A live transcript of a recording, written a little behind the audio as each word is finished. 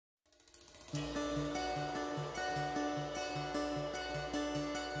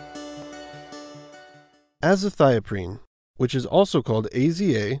Azathioprine, which is also called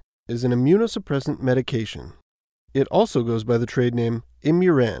AZA, is an immunosuppressant medication. It also goes by the trade name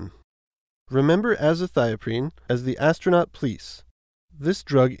Imuran. Remember azathioprine as the astronaut police. This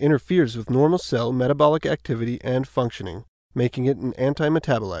drug interferes with normal cell metabolic activity and functioning, making it an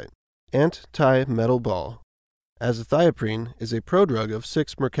anti-metabolite, anti-metal ball. Azathioprine is a prodrug of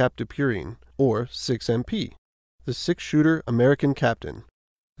 6-mercaptopurine, or 6-MP, the six-shooter American captain.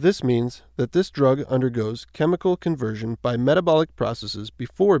 This means that this drug undergoes chemical conversion by metabolic processes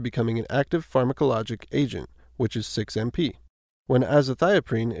before becoming an active pharmacologic agent, which is 6-MP. When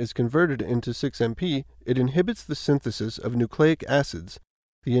azathioprine is converted into 6-MP, it inhibits the synthesis of nucleic acids,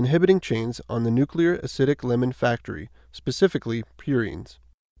 the inhibiting chains on the nuclear acidic lemon factory, specifically purines.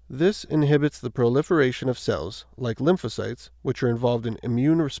 This inhibits the proliferation of cells, like lymphocytes, which are involved in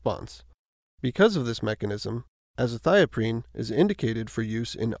immune response. Because of this mechanism, azathioprine is indicated for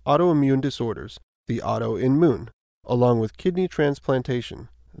use in autoimmune disorders, the autoimmune, along with kidney transplantation,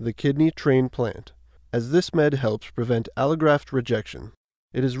 the kidney transplant, as this med helps prevent allograft rejection.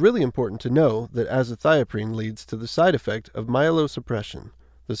 It is really important to know that azathioprine leads to the side effect of myelosuppression,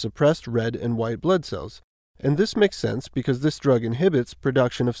 the suppressed red and white blood cells, and this makes sense because this drug inhibits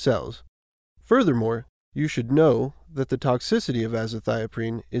production of cells. Furthermore, you should know that the toxicity of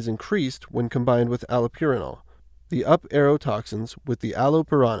azathioprine is increased when combined with allopurinol, the up-arrow toxins with the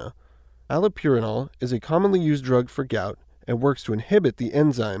allopurinol. Allopurinol is a commonly used drug for gout and works to inhibit the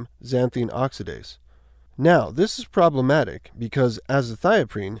enzyme xanthine oxidase. Now, this is problematic because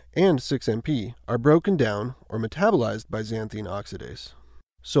azathioprine and 6-MP are broken down or metabolized by xanthine oxidase.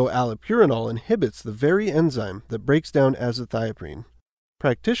 So allopurinol inhibits the very enzyme that breaks down azathioprine.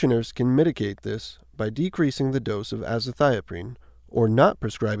 Practitioners can mitigate this by decreasing the dose of azathioprine or not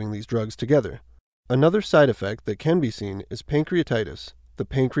prescribing these drugs together. Another side effect that can be seen is pancreatitis, the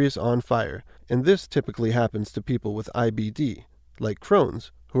pancreas on fire, and this typically happens to people with IBD, like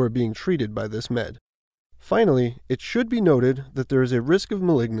Crohn's, who are being treated by this med. Finally, it should be noted that there is a risk of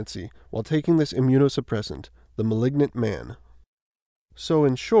malignancy while taking this immunosuppressant, the malignant man. So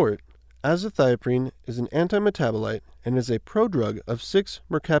in short, azathioprine is an antimetabolite and is a prodrug of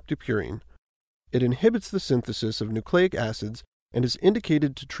 6-mercaptopurine. It inhibits the synthesis of nucleic acids and is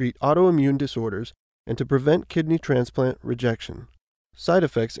indicated to treat autoimmune disorders and to prevent kidney transplant rejection. Side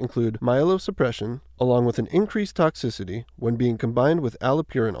effects include myelosuppression, along with an increased toxicity when being combined with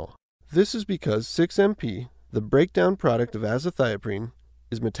allopurinol. This is because 6-MP, the breakdown product of azathioprine,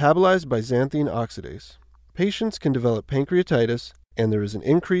 is metabolized by xanthine oxidase. Patients can develop pancreatitis, and there is an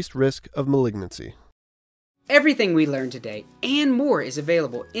increased risk of malignancy. Everything we learned today and more is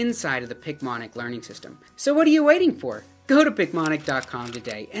available inside of the Picmonic Learning System. So what are you waiting for? Go to Picmonic.com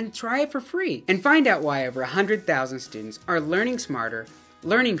today and try it for free and find out why over 100,000 students are learning smarter,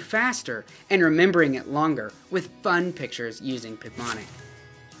 learning faster, and remembering it longer with fun pictures using Picmonic.